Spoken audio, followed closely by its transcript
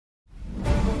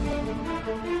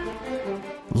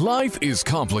Life is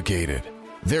complicated.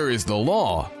 There is the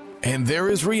law, and there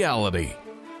is reality.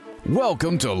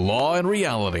 Welcome to Law and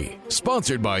Reality,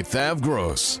 sponsored by Thav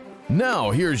Gross. Now,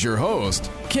 here's your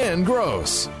host, Ken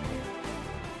Gross.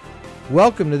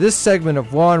 Welcome to this segment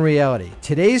of Law and Reality.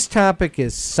 Today's topic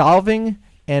is solving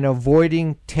and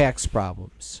avoiding tax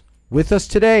problems. With us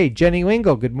today, Jenny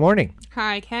Lingle. Good morning.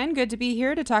 Hi, Ken. Good to be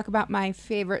here to talk about my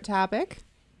favorite topic.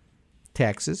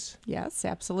 Taxes. Yes,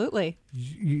 absolutely.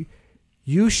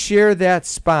 You share that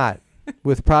spot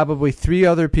with probably 3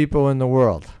 other people in the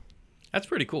world. That's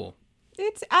pretty cool.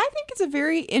 I think it's a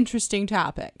very interesting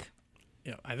topic.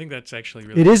 Yeah, I think that's actually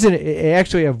really It isn't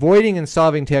actually avoiding and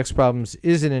solving tax problems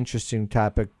is an interesting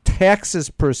topic.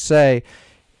 Taxes per se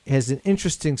has an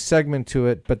interesting segment to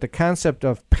it, but the concept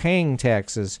of paying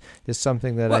taxes is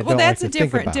something that I don't like to think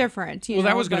about. Well, that's different. Well,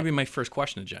 that was going to be my first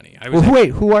question to Jenny.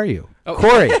 Wait, who are you? Oh.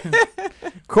 Corey.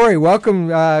 Corey, welcome.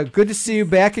 Good to see you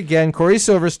back again. Corey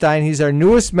Silverstein. He's our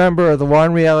newest member of the Law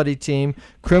and Reality team,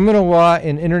 criminal law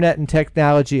and internet and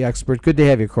technology expert. Good to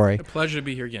have you, Corey. A pleasure to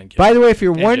be here again, Ken. By the way, if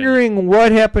you're And wondering Jenny.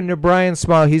 what happened to Brian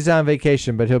Small, he's on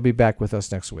vacation, but he'll be back with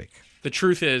us next week. The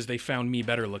truth is they found me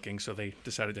better looking, so they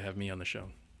decided to have me on the show.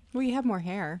 Well, you have more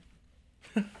hair.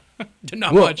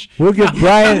 Not much. We'll give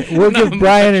Brian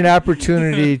an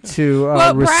opportunity to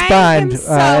respond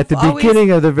at the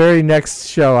beginning of the very next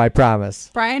show, I promise.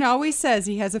 Brian always says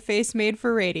he has a face made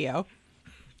for radio.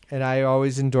 And I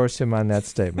always endorse him on that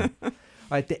statement. All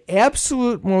right, the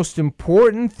absolute most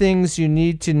important things you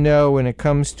need to know when it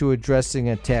comes to addressing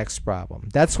a tax problem.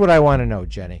 That's what I want to know,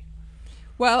 Jenny.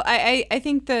 Well, I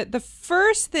think the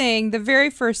very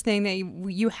first thing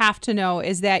that you have to know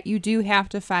is that you do have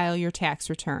to file your tax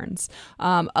returns.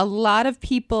 A lot of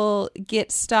people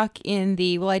get stuck in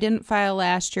I didn't file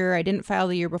last year, I didn't file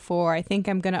the year before, I think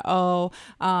I'm going to owe.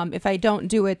 If I don't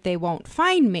do it, they won't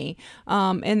fine me.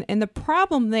 And the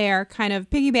problem there, kind of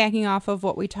piggybacking off of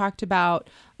what we talked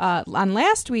about on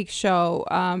last week's show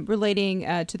relating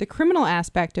to the criminal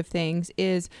aspect of things,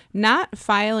 is not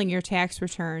filing your tax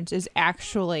returns is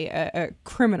actually a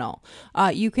criminal.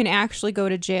 You can actually go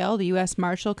to jail. The U.S.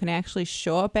 Marshal can actually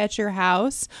show up at your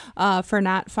house for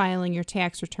not filing your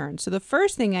tax returns. So the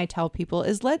first thing I tell people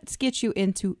is let's get you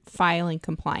into filing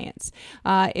compliance.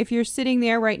 If you're sitting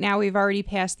there right now, we've already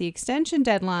passed the extension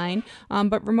deadline,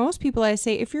 but for most people I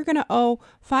say if you're going to owe,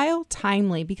 file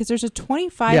timely, because there's a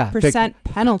 25%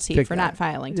 penalty for not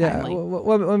filing timely.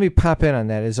 Let me pop in on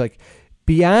that. Is like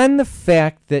beyond the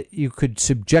fact that you could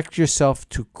subject yourself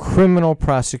to criminal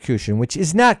prosecution, which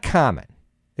is not common.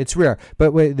 It's rare.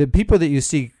 But the people that you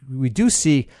see, we do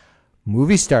see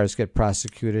movie stars get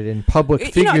prosecuted and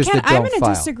public figures Ken, that don't I'm going to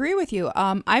file. disagree with you.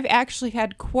 I've actually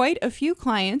had quite a few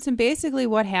clients, and basically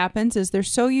what happens is they're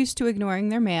so used to ignoring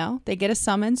their mail, they get a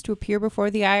summons to appear before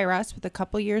the IRS with a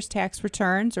couple years tax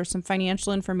returns or some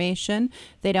financial information.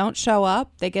 They don't show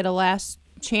up. They get a last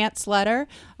chance letter.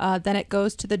 Then it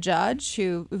goes to the judge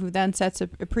who then sets a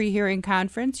pre-hearing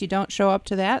conference. You don't show up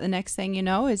to that. The next thing you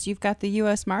know is you've got the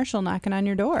U.S. Marshal knocking on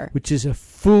your door. Which is a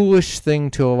foolish thing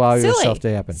to allow yourself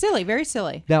to happen. Silly, very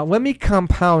silly. Now, let me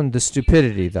compound the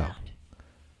stupidity, though.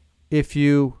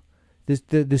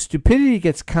 The stupidity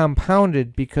gets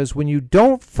compounded because when you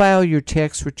don't file your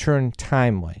tax return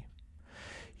timely,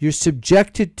 you're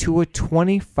subjected to a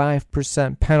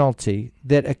 25% penalty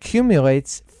that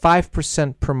accumulates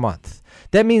 5% per month.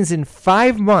 That means in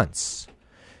 5 months,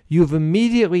 you've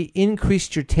immediately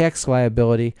increased your tax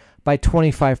liability by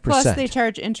 25%. Plus, they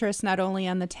charge interest not only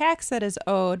on the tax that is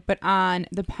owed, but on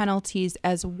the penalties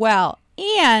as well.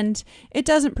 And it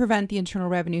doesn't prevent the Internal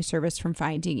Revenue Service from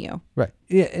finding you. Right.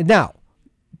 Yeah, now,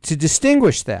 to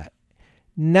distinguish that,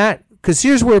 because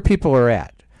here's where people are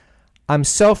at. I'm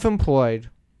self-employed.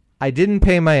 I didn't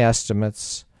pay my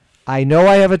estimates. I know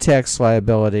I have a tax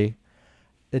liability.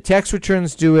 The tax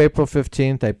return's due April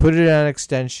 15th. I put it on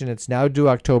extension. It's now due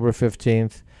October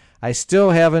 15th.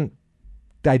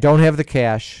 I don't have the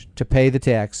cash to pay the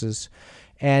taxes.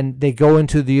 And they go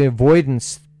into the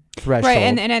avoidance threshold. Right,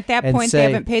 and at that point, say, they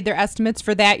haven't paid their estimates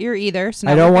for that year either. So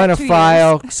now I don't want to 2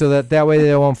 file years. so that way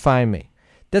they won't fine me.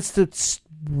 That's the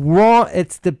wrong.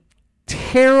 It's the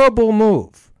terrible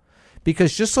move.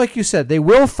 Because just like you said, they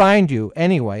will find you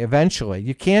anyway, eventually.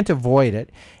 You can't avoid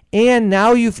it. and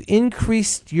now you've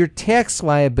increased your tax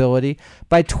liability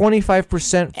by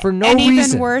 25% for no reason. And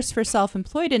even worse for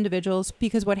self-employed individuals,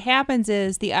 because what happens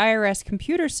is the IRS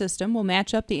computer system will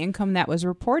match up the income that was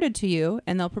reported to you,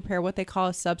 and they'll prepare what they call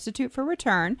a substitute for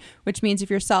return, which means if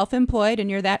you're self-employed and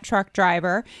you're that truck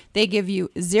driver, they give you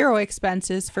zero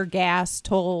expenses for gas,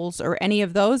 tolls, or any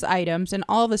of those items, and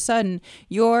all of a sudden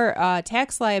your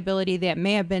tax liability that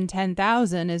may have been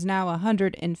 $10,000 is now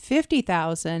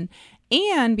 $150,000.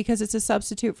 And because it's a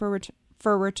substitute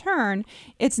for return,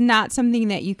 it's not something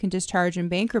that you can discharge in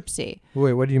bankruptcy.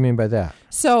 Wait, what do you mean by that?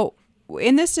 So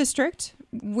in this district,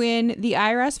 when the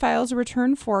IRS files a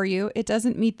return for you, it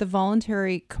doesn't meet the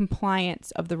voluntary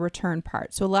compliance of the return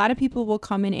part. So a lot of people will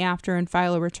come in after and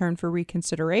file a return for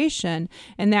reconsideration,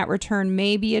 and that return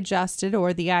may be adjusted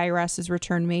or the IRS's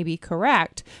return may be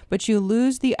correct, but you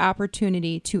lose the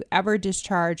opportunity to ever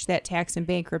discharge that tax in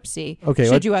bankruptcy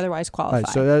should you otherwise qualify. All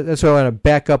right, so that's what I want to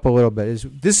back up a little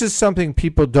bit. This is something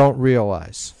people don't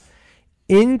realize.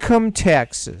 Income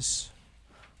taxes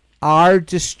are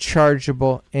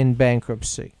dischargeable in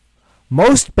bankruptcy.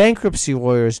 Most bankruptcy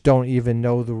lawyers don't even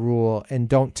know the rule and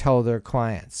don't tell their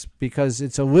clients because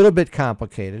it's a little bit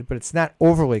complicated, but it's not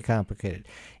overly complicated.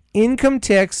 Income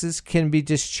taxes can be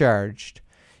discharged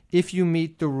if you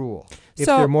meet the rule. If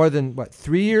they're more than,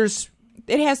 3 years?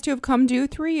 It has to have come due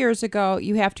 3 years ago.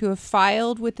 You have to have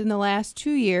filed within the last 2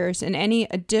 years, and any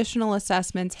additional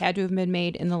assessments had to have been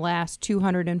made in the last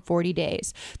 240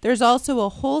 days. There's also a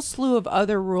whole slew of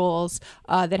other rules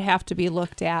that have to be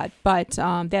looked at, but that's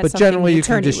something the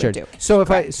attorney would do. So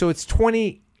so it's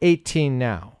 2018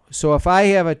 now. So if I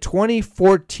have a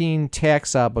 2014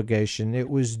 tax obligation, it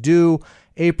was due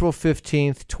April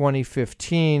 15th,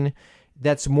 2015.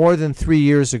 That's more than 3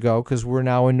 years ago because we're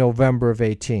now in November of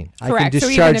 18. Correct. I can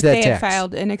discharge so even if that they tax. had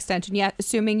filed an extension,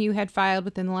 assuming you had filed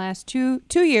within the last two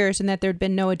years and that there had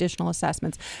been no additional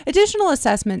assessments. Additional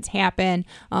assessments happen.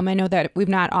 I know that we've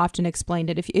not often explained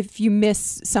it. If you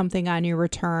miss something on your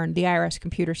return, the IRS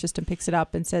computer system picks it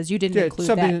up and says you didn't include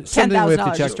that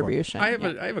 $10,000 distribution. I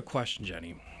have a question,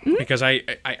 Jenny, because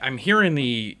I'm hearing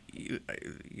the,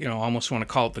 almost want to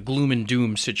call it the gloom and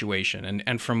doom situation.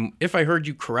 And from, if I heard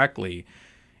you correctly,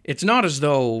 it's not as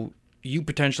though you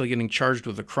potentially getting charged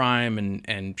with a crime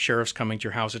and sheriff's coming to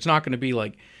your house. It's not going to be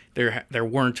like there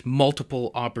weren't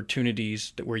multiple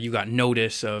opportunities where you got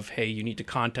notice of, hey, you need to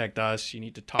contact us, you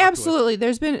need to talk Absolutely. to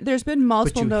us. There's been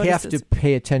multiple notices. But you have to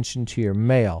pay attention to your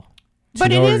mail.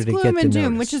 But it is gloom and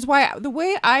doom, which is why the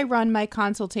way I run my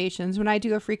consultations, when I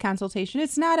do a free consultation,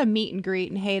 it's not a meet and greet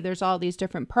and, hey, there's all these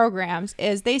different programs,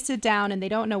 is they sit down and they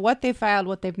don't know what they filed,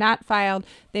 what they've not filed.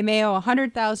 They may owe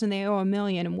 $100,000, they owe $1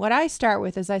 million. And what I start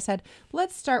with is I said,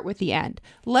 let's start with the end.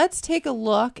 Let's take a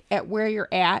look at where you're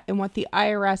at and what the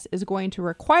IRS is going to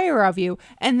require of you,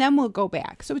 and then we'll go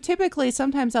back. So typically,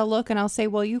 sometimes I'll look and I'll say,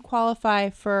 well, you qualify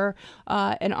for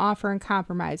an offer and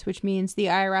compromise, which means the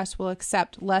IRS will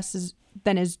accept less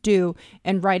than is due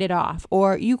and write it off,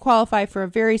 or you qualify for a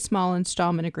very small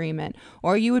installment agreement,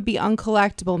 or you would be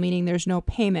uncollectible, meaning there's no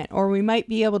payment, or we might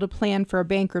be able to plan for a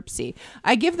bankruptcy.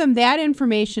 I give them that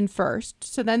information first,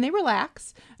 so then they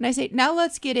relax, and I say, now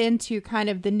let's get into kind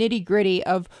of the nitty-gritty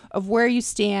of where you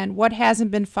stand, what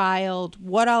hasn't been filed,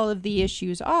 what all of the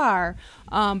issues are,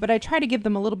 but I try to give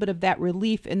them a little bit of that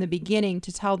relief in the beginning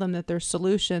to tell them that there's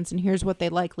solutions and here's what they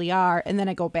likely are, and then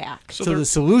I go back. So the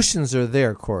solutions are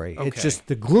there, Corey. Okay. It's just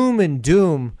the gloom and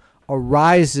doom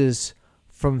arises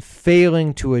from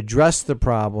failing to address the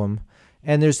problem,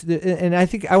 and I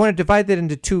think I want to divide that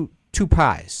into two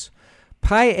pies.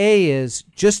 Pie A is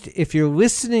just if you're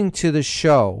listening to the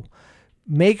show,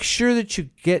 make sure that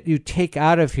you take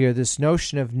out of here this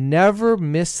notion of never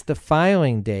miss the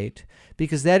filing date,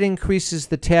 because that increases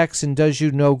the tax and does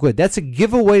you no good. That's a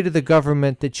giveaway to the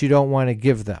government that you don't want to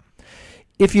give them.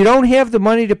 If you don't have the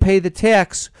money to pay the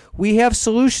tax, we have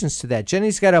solutions to that.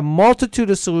 Jenny's got a multitude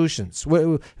of solutions.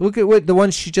 Look at the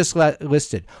ones she just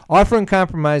listed. Offer and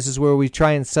compromise is where we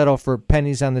try and settle for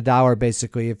pennies on the dollar,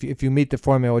 basically, if you meet the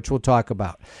formula, which we'll talk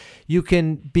about. You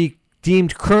can be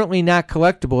deemed currently not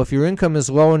collectible. If your income is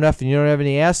low enough and you don't have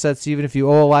any assets, even if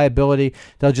you owe a liability,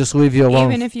 they'll just leave you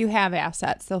alone. Even if you have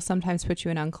assets, they'll sometimes put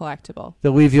you in uncollectible.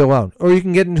 They'll leave you alone. Or you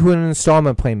can get into an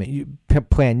installment plan.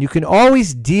 You can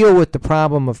always deal with the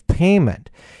problem of payment.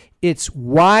 It's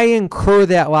why incur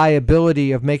that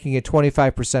liability of making it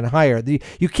 25% higher.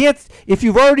 You can't, if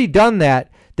you've already done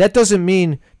that, That doesn't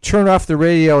mean turn off the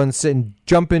radio and sit and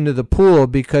jump into the pool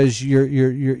because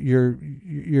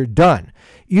you're done.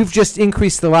 You've just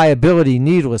increased the liability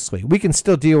needlessly. We can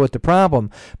still deal with the problem,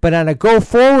 but on a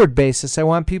go-forward basis, I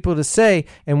want people to say,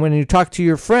 and when you talk to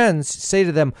your friends, say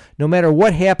to them, no matter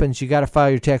what happens, you got to file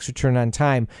your tax return on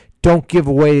time. Don't give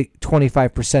away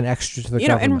 25% extra to the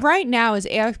government. And right now is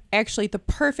actually the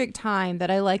perfect time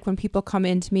that I like when people come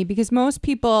into me, because most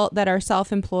people that are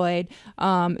self-employed,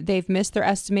 they've missed their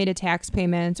estimated tax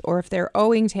payments, or if they're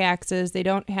owing taxes, they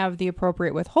don't have the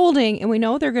appropriate withholding, and we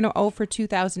know they're going to owe for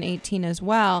 2018 as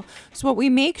well. So what we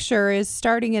make sure is,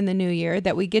 starting in the new year,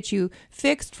 that we get you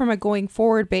fixed from a going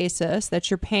forward basis,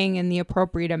 that you're paying in the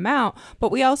appropriate amount,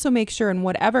 but we also make sure in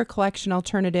whatever collection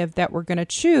alternative that we're going to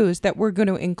choose, that we're going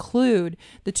to include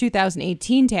the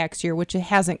 2018 tax year, which it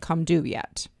hasn't come due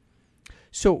yet.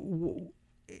 So,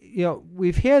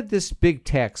 we've had this big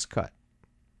tax cut,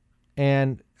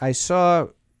 and I saw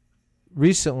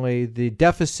recently the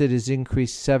deficit has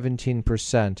increased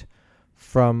 17%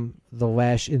 from in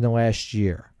the last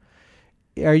year.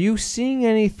 Are you seeing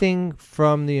anything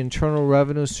from the Internal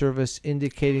Revenue Service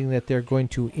indicating that they're going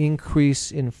to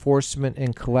increase enforcement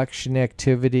and collection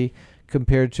activity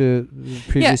compared to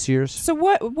previous years? So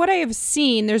what I have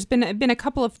seen, there's been a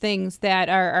couple of things that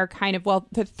are kind of,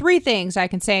 the three things I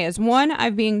can say is, one,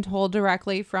 I'm being told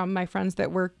directly from my friends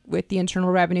that work with the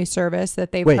Internal Revenue Service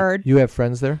that they've heard. You have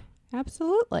friends there?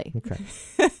 Absolutely. Okay.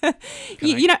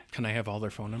 Can I have all their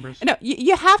phone numbers? No,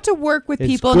 you have to work with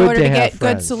people in order to get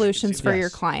good solutions for your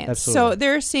clients. Absolutely. So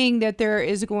they're seeing that there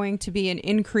is going to be an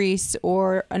increase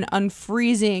or an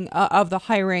unfreezing of the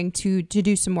hiring to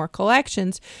do some more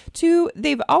collections. Two,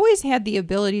 they've always had the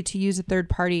ability to use a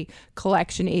third-party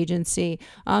collection agency.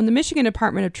 The Michigan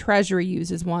Department of Treasury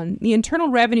uses one. The Internal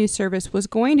Revenue Service was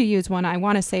going to use one, I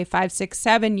want to say 5, 6,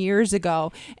 7 years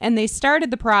ago, and they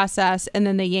started the process and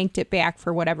then they yanked it back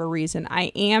for whatever reason.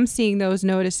 I am seeing those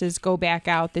notices go back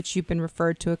out that you've been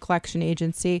referred to a collection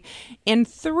agency. And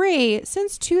three,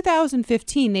 since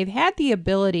 2015, they've had the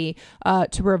ability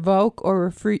to revoke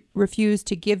or refuse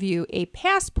to give you a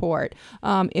passport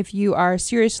if you are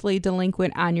seriously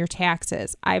delinquent on your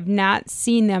taxes. I've not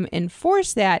seen them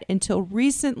enforce that until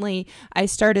recently. I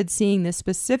started seeing the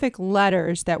specific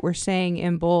letters that were saying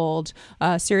in bold,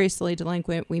 seriously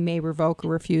delinquent, we may revoke or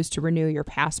refuse to renew your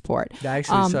passport. I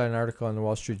actually saw an article in the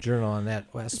Wall Street Journal on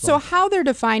that last month. So how they're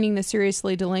defining the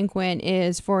seriously delinquent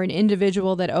is for an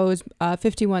individual that owes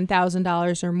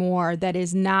 $51,000 or more that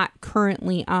is not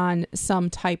currently on some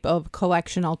type of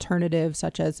collection alternative,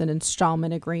 such as an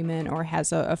installment agreement or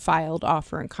has a filed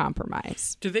offer and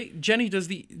compromise. Jenny, does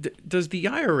the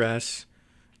IRS,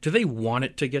 do they want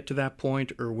it to get to that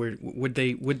point, or would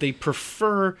they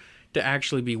prefer to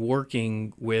actually be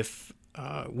working with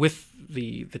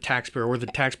the taxpayer or the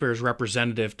taxpayer's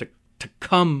representative to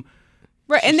come?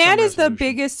 Right, and that is the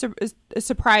biggest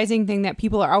surprising thing that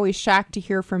people are always shocked to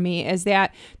hear from me, is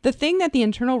that the thing that the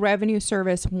Internal Revenue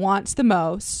Service wants the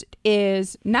most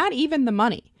is not even the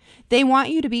money. They want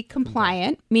you to be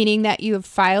compliant, meaning that you have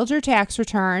filed your tax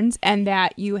returns and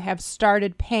that you have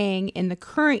started paying in the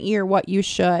current year what you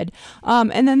should.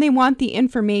 And then they want the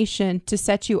information to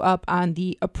set you up on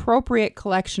the appropriate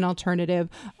collection alternative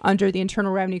under the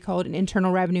Internal Revenue Code and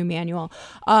Internal Revenue Manual.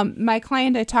 My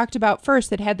client I talked about first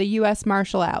that had the U.S.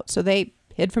 Marshal out. So they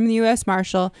hid from the U.S.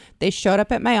 Marshal. They showed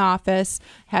up at my office,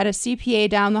 had a CPA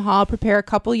down the hall prepare a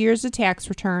couple years of tax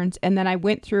returns, and then I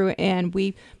went through and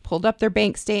we pulled up their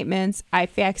bank statements. I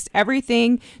faxed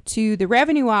everything to the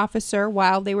revenue officer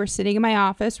while they were sitting in my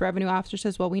office. Revenue officer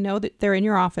says, well, we know that they're in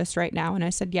your office right now. And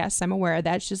I said, yes, I'm aware of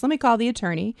that. She says, let me call the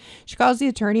attorney. She calls the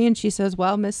attorney and she says,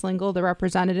 well, Miss Lingle, the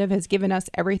representative, has given us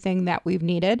everything that we've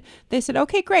needed. They said,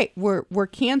 okay, great. We're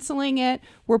canceling it.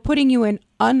 We're putting you in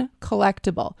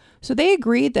uncollectible. So they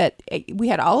agreed that we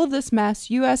had all of this mess,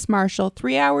 U.S. Marshal,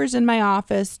 3 hours in my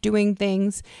office doing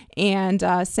things and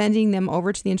sending them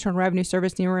over to the Internal Revenue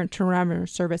Service. The Internal Revenue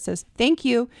Service says, thank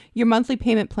you. Your monthly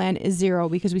payment plan is $0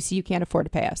 because we see you can't afford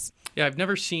to pay us. Yeah, I've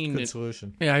never seen good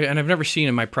solution. Yeah, and I've never seen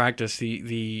in my practice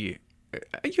the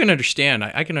you can understand.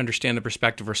 I can understand the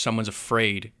perspective where someone's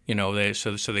afraid. You know, they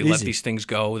let these things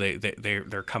go.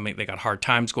 They're coming. They got hard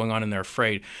times going on, and they're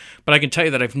afraid. But I can tell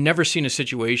you that I've never seen a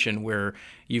situation where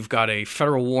you've got a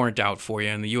federal warrant out for you,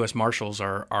 and the U.S. Marshals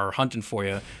are hunting for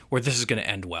you, where this is going to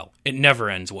end well. It never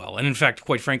ends well, and in fact,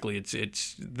 quite frankly,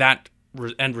 it's that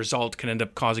end result can end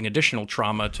up causing additional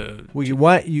trauma to. Well, you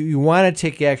want to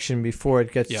take action before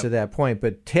it gets to that point,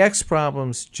 but tax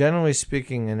problems, generally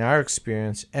speaking, in our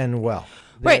experience, end well.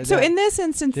 Right. So in this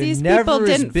instance, they're these never people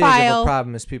as didn't big of file a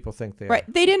problem as people think they are. Right.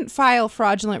 They didn't file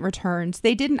fraudulent returns.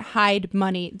 They didn't hide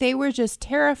money. They were just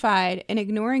terrified and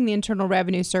ignoring the Internal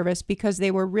Revenue Service because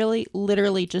they were really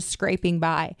literally just scraping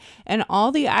by. And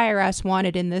all the IRS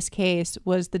wanted in this case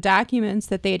was the documents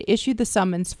that they had issued the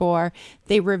summons for.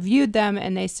 They reviewed them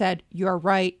and they said, "You're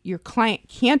right. Your client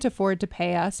can't afford to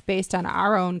pay us based on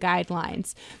our own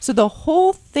guidelines." So the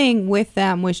whole thing with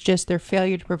them was just their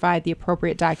failure to provide the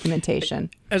appropriate documentation.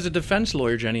 As a defense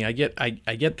lawyer, Jenny, I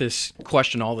get this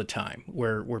question all the time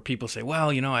where people say, well,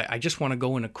 I just want to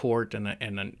go into court and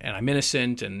I'm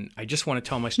innocent and I just want to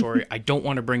tell my story. I don't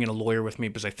want to bring in a lawyer with me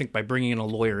because I think by bringing in a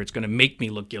lawyer, it's going to make me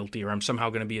look guilty or I'm somehow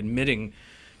going to be admitting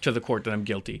to the court that I'm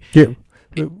guilty. Yeah.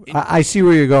 I see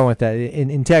where you're going with that.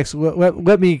 In text,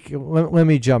 let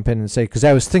me jump in and say, because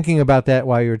I was thinking about that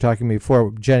while you were talking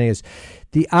before, Jenny, is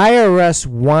the IRS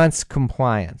wants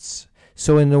compliance.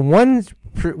 So in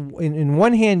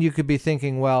one hand, you could be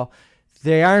thinking, well,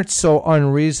 they aren't so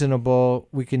unreasonable.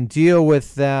 We can deal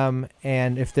with them,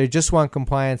 and if they just want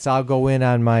compliance, I'll go in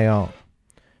on my own.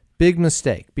 Big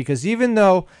mistake, because even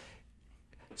though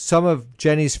some of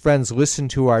Jenny's friends listen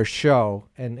to our show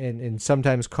and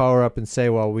sometimes call her up and say,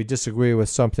 well, we disagree with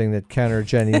something that Ken or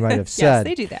Jenny might have said. Yes,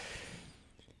 they do that.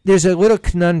 There's a little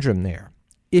conundrum there.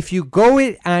 If you go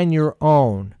it on your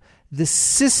own, the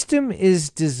system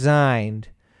is designed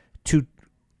to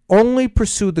only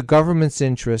pursue the government's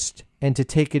interest and to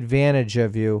take advantage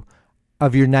of you,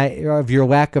 of your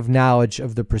lack of knowledge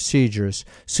of the procedures,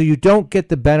 so you don't get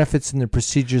the benefits and the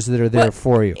procedures that are there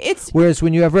for you. Whereas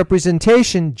when you have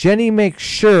representation, Jenny makes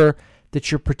sure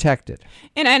that you're protected.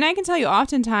 And I can tell you,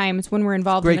 oftentimes when we're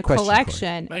involved in a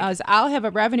collection, I'll have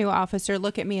a revenue officer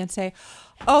look at me and say,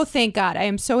 "Oh, thank God. I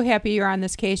am so happy you're on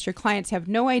this case. Your clients have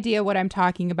no idea what I'm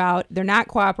talking about. They're not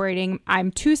cooperating.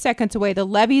 I'm 2 seconds away. The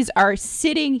levies are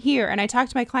sitting here." And I talk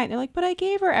to my client. They're like, "But I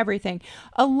gave her everything."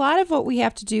 A lot of what we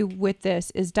have to do with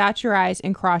this is dot your I's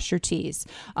and cross your T's.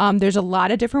 There's a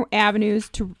lot of different avenues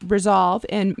to resolve.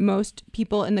 And most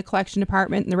people in the collection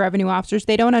department and the revenue officers,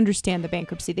 they don't understand the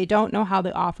bankruptcy. They don't know how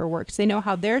the offer works. They know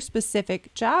how their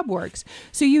specific job works.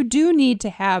 So you do need to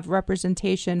have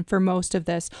representation for most of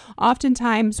this.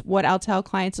 Oftentimes, what I'll tell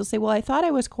clients, will say, "Well, I thought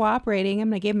I was cooperating. I'm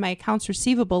going to give them my accounts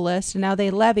receivable list, and now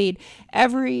they levied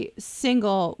every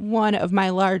single one of my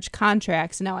large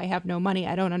contracts, and now I have no money.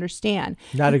 I don't understand."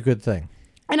 Not a good thing.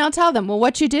 And I'll tell them, well,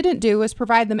 what you didn't do was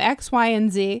provide them X, Y,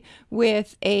 and Z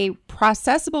with a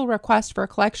processable request for a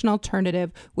collection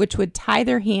alternative, which would tie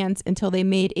their hands until they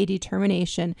made a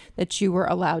determination that you were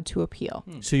allowed to appeal.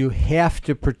 So you have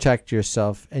to protect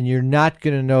yourself, and you're not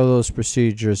going to know those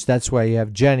procedures. That's why you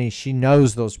have Jenny. She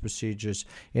knows those procedures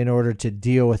in order to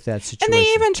deal with that situation. And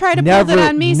they even try to pull that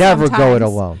on me never sometimes. Go it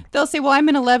alone. They'll say, "Well, I'm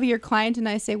going to levy your client." And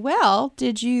I say, "Well,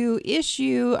 did you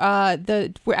issue I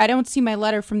don't see my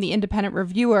letter from the independent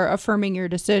reviewer affirming your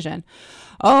decision."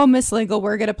 "Oh, Miss Legal,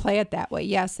 we're going to play it that way."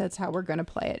 Yes, that's how we're going to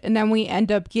play it. And then we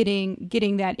end up getting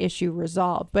that issue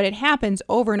resolved. But it happens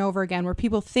over and over again where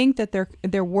people think that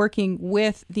they're working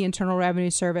with the Internal Revenue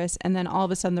Service, and then all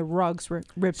of a sudden the rug's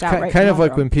ripped out. Right, kind of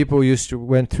like when people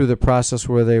went through the process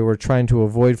where they were trying to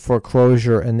avoid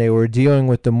foreclosure and they were dealing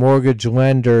with the mortgage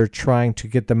lender trying to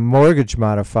get the mortgage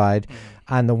modified.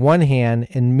 On the one hand,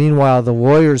 and meanwhile the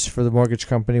lawyers for the mortgage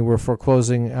company were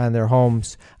foreclosing on their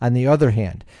homes on the other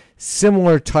hand.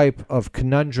 Similar type of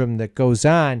conundrum that goes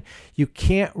on. You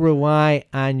can't rely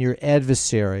on your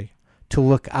adversary to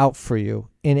look out for you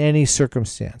in any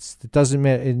circumstance. It doesn't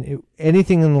matter,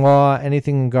 anything in law,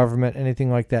 anything in government,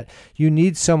 anything like that. You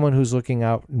need someone who's looking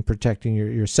out and protecting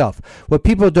yourself. What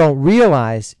people don't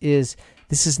realize is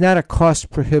this is not a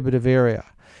cost-prohibitive area.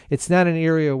 It's not an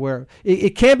area where it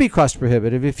can be cost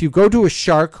prohibitive. If you go to a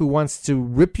shark who wants to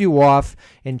rip you off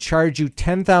and charge you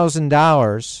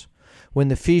 $10,000 when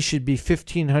the fee should be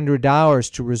 $1,500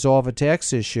 to resolve a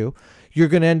tax issue, you're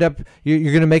going to end up,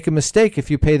 you're going to make a mistake if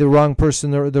you pay the wrong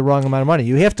person the wrong amount of money.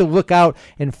 You have to look out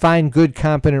and find good,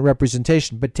 competent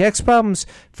representation. But tax problems,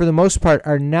 for the most part,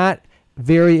 are not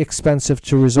very expensive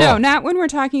to resolve. No, not when we're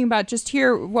talking about just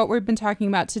here. What we've been talking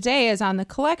about today is on the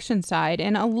collection side.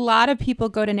 And a lot of people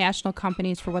go to national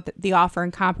companies for what the offer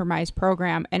and compromise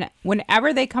program. And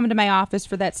whenever they come to my office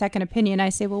for that second opinion, I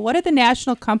say, "Well, what did the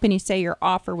national company say your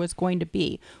offer was going to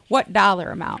be? What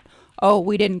dollar amount?" "Oh,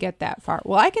 we didn't get that far."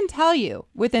 Well, I can tell you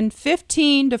within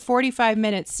 15 to 45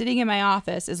 minutes sitting in my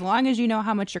office, as long as you know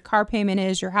how much your car payment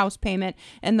is, your house payment,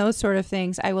 and those sort of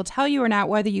things, I will tell you or not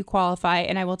whether you qualify,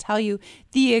 and I will tell you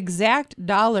the exact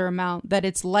dollar amount that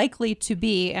it's likely to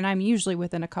be, and I'm usually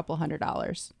within a couple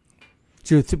 $100.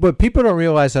 So what people don't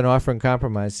realize on offer and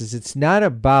compromise is it's not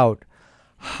about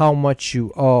how much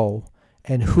you owe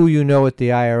and who you know at the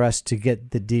IRS to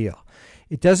get the deal.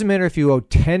 It doesn't matter if you owe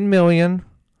 $10 million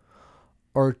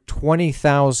or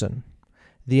 $20,000.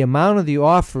 The amount of the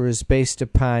offer is based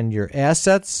upon your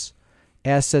assets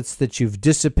that you've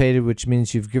dissipated, which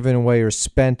means you've given away or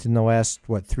spent in the last,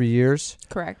 3 years?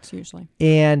 Correct, usually.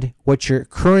 And what your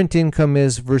current income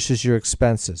is versus your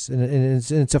expenses. And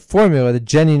it's a formula that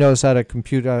Jenny knows how to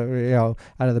compute out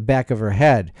of the back of her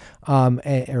head,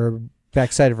 or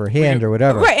backside of her hand or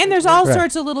whatever. Right, and there's all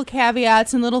sorts of little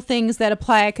caveats and little things that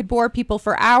apply. I could bore people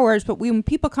for hours, but when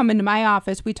people come into my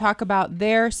office, we talk about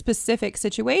their specific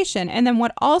situation. And then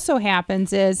what also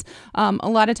happens is a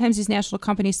lot of times these national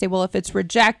companies say, well, if it's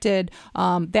rejected,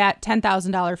 that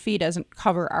 $10,000 fee doesn't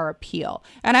cover our appeal.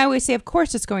 And I always say, of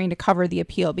course it's going to cover the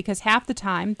appeal, because half the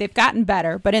time they've gotten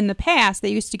better, but in the past they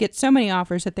used to get so many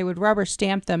offers that they would rubber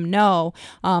stamp them no,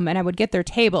 and I would get their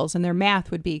tables and their math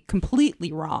would be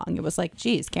completely wrong. It was like,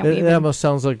 geez, can't we even... It almost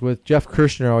sounds like what Jeff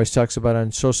Kirshner always talks about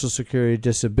on Social Security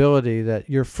disability, that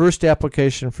your first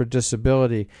application for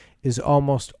disability is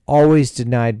almost always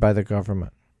denied by the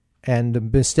government. And the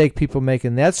mistake people make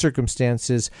in that circumstance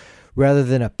is, rather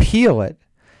than appeal it,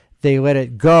 they let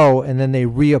it go and then they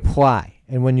reapply.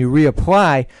 And when you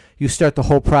reapply, you start the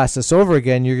whole process over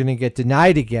again. You're going to get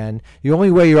denied again. The only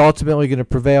way you're ultimately going to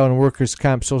prevail in workers'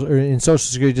 comp or in Social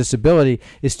Security disability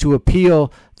is to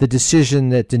appeal the decision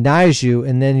that denies you,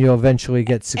 and then you'll eventually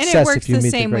get success if you meet the criteria. And it works the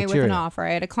same way with an offer.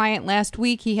 I had a client last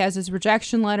week. He has his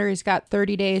rejection letter. He's got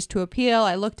 30 days to appeal.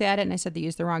 I looked at it and I said, they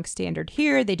used the wrong standard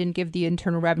here. They didn't give the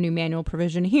Internal Revenue Manual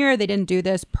provision here. They didn't do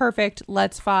this. Perfect.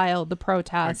 Let's file the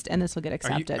protest, and this will get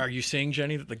accepted. Are you saying,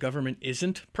 Jenny, that the government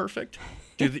isn't perfect?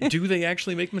 Do they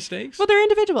actually make mistakes? Well, they're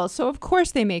individuals, so of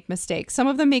course they make mistakes. Some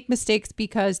of them make mistakes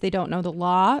because they don't know the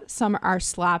law. Some are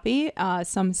sloppy.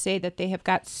 Some say that they have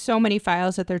got so many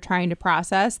files that they're trying to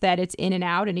process that it's in and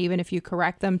out, and even if you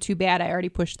correct them, too bad, I already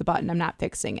pushed the button. I'm not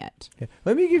fixing it. Yeah.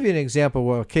 Let me give you an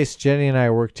example of a case Jenny and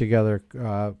I worked together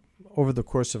over the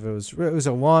course of it. It was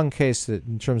a long case that,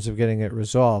 in terms of getting it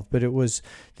resolved, but it was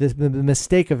the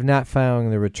mistake of not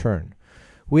filing the return.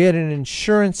 We had an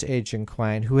insurance agent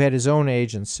client who had his own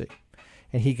agency,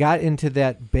 and he got into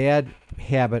that bad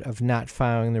habit of not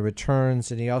filing the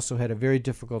returns, and he also had a very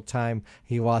difficult time.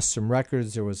 He lost some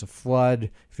records. There was a flood.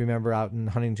 If you remember, out in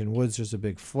Huntington Woods, there's a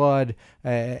big flood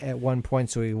at one point,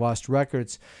 so he lost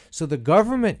records. So the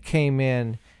government came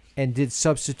in and did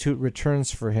substitute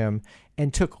returns for him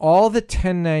and took all the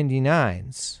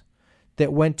 1099s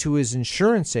that went to his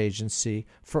insurance agency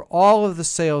for all of the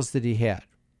sales that he had,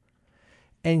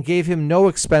 and gave him no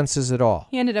expenses at all.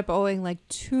 He ended up owing like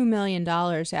 $2 million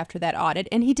after that audit,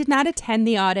 and he did not attend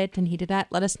the audit, and he did not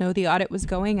let us know the audit was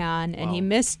going on, and he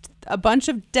missed a bunch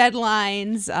of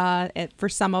deadlines for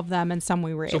some of them, and some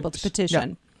we were able to petition.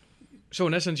 Yeah. So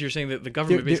in essence, you're saying that the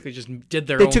government basically just did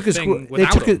their own thing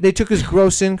without him. They took his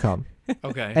gross income.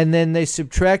 Okay. And then they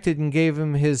subtracted and gave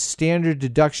him his standard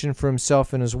deduction for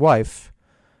himself and his wife.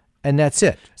 And that's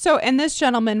it. So, and this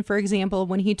gentleman, for example,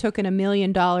 when he took in $1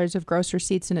 million of gross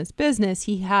receipts in his business,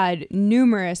 he had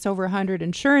numerous, over 100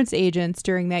 insurance agents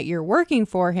during that year working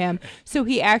for him. So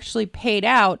he actually paid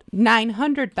out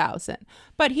 $900,000.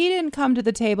 But he didn't come to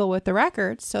the table with the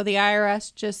records. So the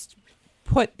IRS just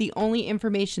put the only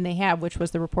information they have, which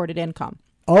was the reported income.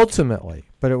 Ultimately,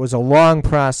 but it was a long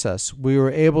process, we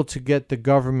were able to get the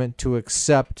government to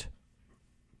accept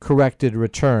corrected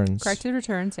returns. Corrected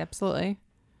returns, absolutely.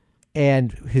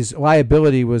 And his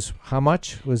liability was how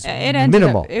much? Was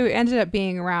minimal. It ended up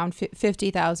being around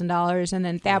 $50,000, and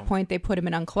then at that point they put him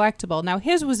in uncollectible. Now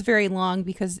his was very long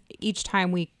because each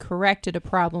time we corrected a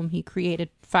problem, he created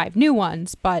 5 new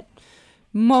ones. But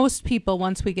most people,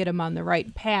 once we get them on the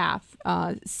right path,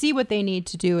 see what they need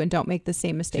to do and don't make the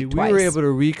same mistake twice. We were able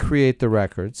to recreate the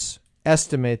records,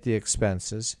 estimate the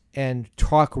expenses, and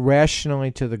talk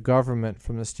rationally to the government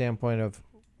from the standpoint of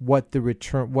what the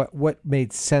return, what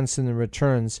made sense in the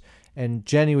returns, and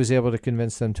Jenny was able to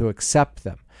convince them to accept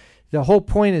them. The whole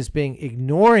point is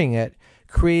ignoring it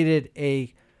created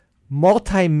a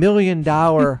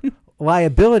multi-million-dollar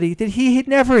liability that he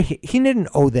didn't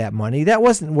owe that money. That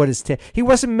wasn't what he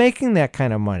wasn't making that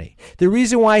kind of money. The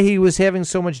reason why he was having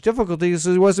so much difficulty is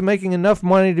he wasn't making enough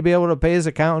money to be able to pay his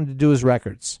accountant to do his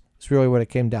records. It's really what it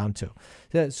came down to.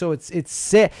 So it's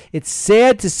sad. It's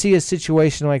sad to see a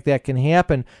situation like that can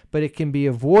happen, but it can be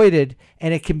avoided,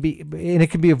 and it can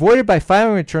be avoided by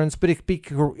filing returns. But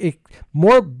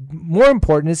more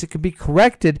important is it can be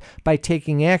corrected by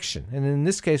taking action. And in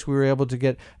this case, we were able to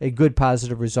get a good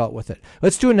positive result with it.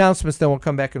 Let's do announcements, then we'll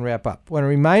come back and wrap up. I want to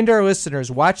remind our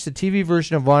listeners, watch the TV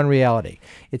version of Law and Reality.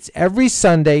 It's every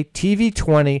Sunday, TV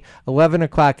 20, 11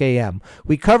 o'clock a.m.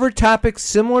 We cover topics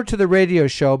similar to the radio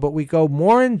show, but we go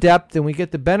more in depth and we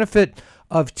get the benefit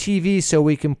of TV, so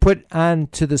we can put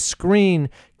onto the screen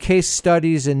case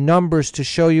studies and numbers to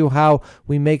show you how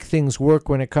we make things work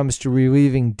when it comes to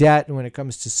relieving debt and when it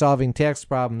comes to solving tax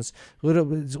problems.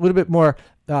 It's a little bit more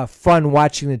fun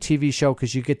watching the TV show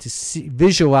because you get to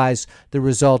visualize the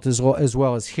result as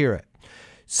well as hear it.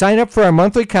 Sign up for our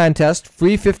monthly contest,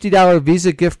 free $50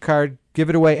 Visa gift card. Give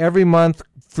it away every month.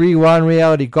 Free Law and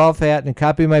Reality golf hat and a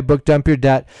copy of my book, Dump Your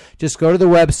Debt. Just go to the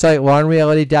website,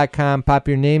 lawandreality.com, pop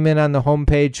your name in on the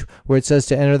homepage where it says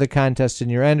to enter the contest,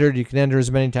 and you're entered. You can enter as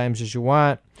many times as you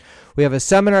want. We have a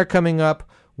seminar coming up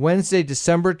Wednesday,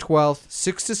 December 12th,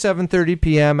 6 to 7:30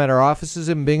 p.m. at our offices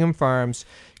in Bingham Farms.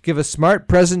 Give a smart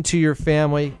present to your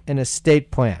family, an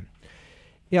estate plan.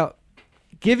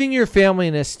 Giving your family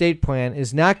an estate plan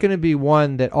is not going to be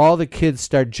one that all the kids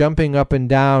start jumping up and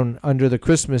down under the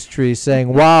Christmas tree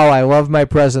saying, wow, I love my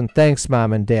present. Thanks,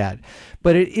 Mom and Dad.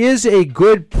 But it is a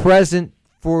good present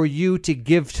for you to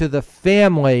give to the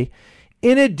family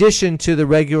in addition to the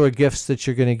regular gifts that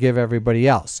you're going to give everybody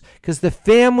else. Because the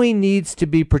family needs to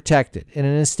be protected. And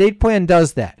an estate plan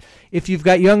does that. If you've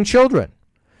got young children,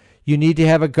 you need to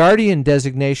have a guardian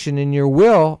designation in your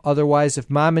will. Otherwise,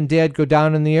 if Mom and Dad go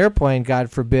down in the airplane,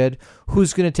 God forbid,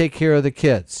 who's going to take care of the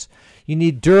kids? You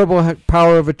need durable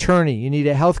power of attorney. You need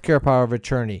a healthcare power of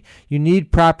attorney. You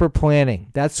need proper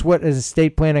planning. That's what an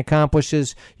estate plan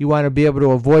accomplishes. You want to be able to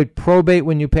avoid probate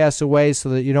when you pass away so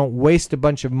that you don't waste a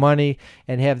bunch of money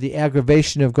and have the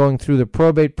aggravation of going through the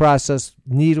probate process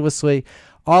needlessly.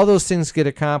 All those things get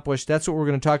accomplished. That's what we're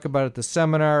going to talk about at the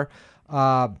seminar.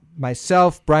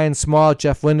 Myself, Brian Small,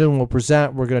 Jeff Linden will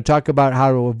present. We're going to talk about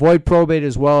how to avoid probate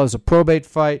as well as a probate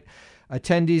fight.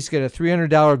 Attendees get a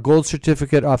 $300 gold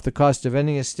certificate off the cost of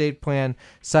any estate plan.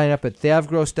 Sign up at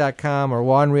thavgross.com or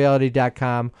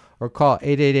lawandreality.com or call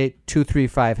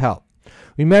 888-235-HELP.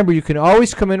 Remember, you can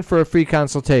always come in for a free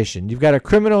consultation. You've got a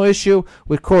criminal issue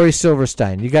with Corey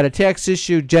Silverstein. You've got a tax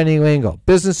issue, Jenny Lingle.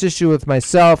 Business issue with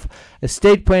myself.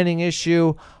 Estate planning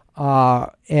issue.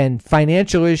 And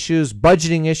financial issues,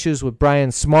 budgeting issues with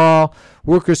Brian Small,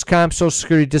 workers' comp, social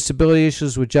security, disability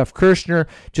issues with Jeff Kirshner.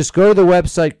 Just go to the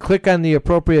website, click on the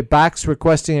appropriate box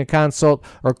requesting a consult,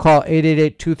 or call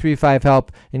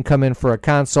 888-235-HELP and come in for a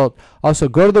consult. Also,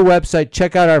 go to the website,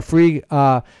 check out our free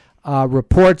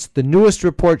reports. The newest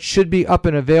report should be up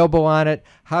and available on it.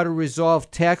 How to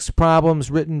Resolve Tax Problems,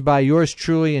 written by yours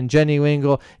truly and Jenny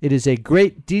Lingle. It is a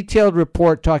great detailed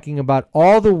report talking about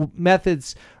all the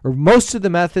methods, or most of the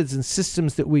methods and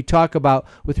systems that we talk about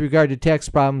with regard to tax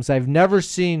problems. I've never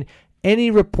seen any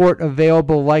report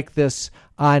available like this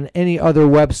on any other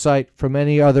website from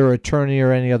any other attorney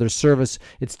or any other service.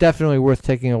 It's definitely worth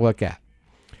taking a look at.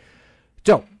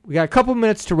 So, we got a couple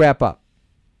minutes to wrap up.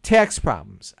 Tax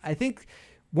problems. I think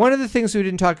one of the things we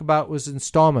didn't talk about was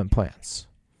installment plans.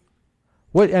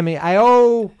 I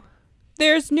owe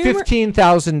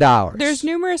 $15,000. There's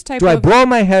numerous types. Do I blow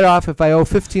my head off if I owe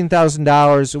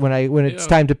 $15,000 when it's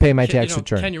time to pay my tax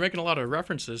return? Ken, you're making a lot of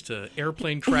references to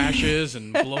airplane crashes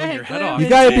and blowing your head off. You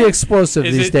got to be explosive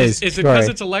these days. Is it because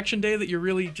it's election day that you're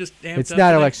really just amped up? It's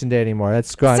not election day anymore.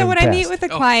 That's gone. So when I meet with a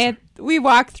client, we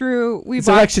walk through. It's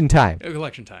election time.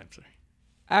 Election time. Sorry.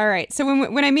 All right. So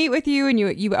when I meet with you and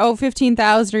you owe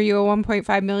 $15,000 or you owe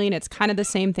 $1.5 million, it's kind of the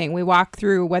same thing. We walk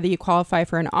through whether you qualify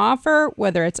for an offer,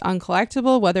 whether it's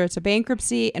uncollectible, whether it's a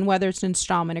bankruptcy, and whether it's an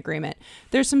installment agreement.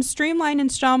 There's some streamlined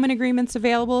installment agreements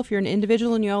available if you're an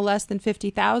individual and you owe less than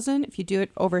 $50,000. If you do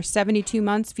it over 72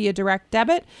 months via direct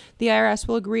debit, the IRS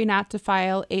will agree not to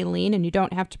file a lien, and you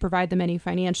don't have to provide them any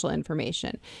financial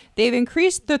information. They've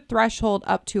increased the threshold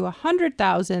up to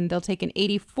 $100,000. They'll take an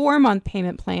 84-month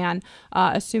payment plan,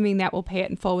 assuming that will pay it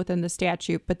in full within the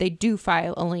statute, but they do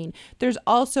file a lien. There's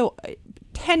also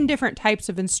 10 different types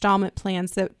of installment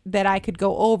plans that I could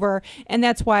go over, and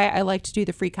that's why I like to do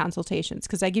the free consultations,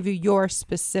 because I give you your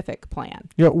specific plan.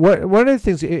 One of the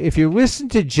things, if you listen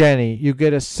to Jenny, you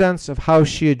get a sense of how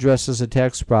she addresses a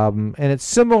tax problem, and it's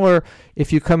similar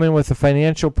if you come in with a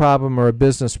financial problem or a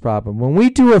business problem. When we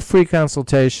do a free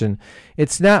consultation,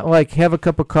 it's not like have a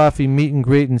cup of coffee, meet and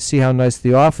greet, and see how nice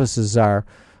the offices are.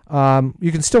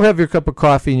 You can still have your cup of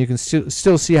coffee and you can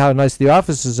still see how nice the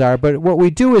offices are. But what we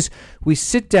do is we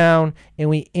sit down and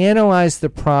we analyze the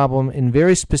problem in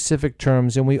very specific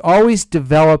terms, and we always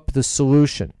develop the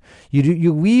solution.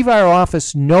 You leave our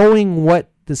office knowing what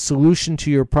the solution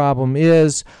to your problem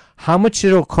is, how much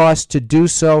it'll cost to do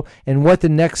so, and what the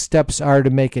next steps are to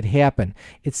make it happen.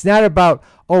 It's not about,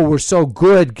 oh, we're so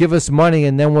good, give us money,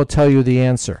 and then we'll tell you the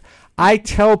answer. I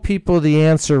tell people the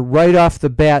answer right off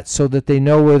the bat so that they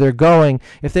know where they're going.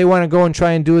 If they want to go and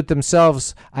try and do it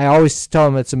themselves, I always tell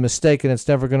them it's a mistake and it's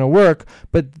never going to work.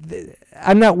 But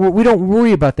we don't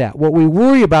worry about that. What we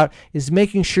worry about is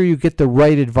making sure you get the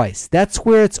right advice. That's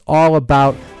where it's all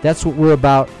about. That's what we're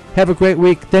about. Have a great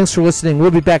week. Thanks for listening. We'll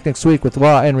be back next week with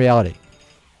Law and Reality.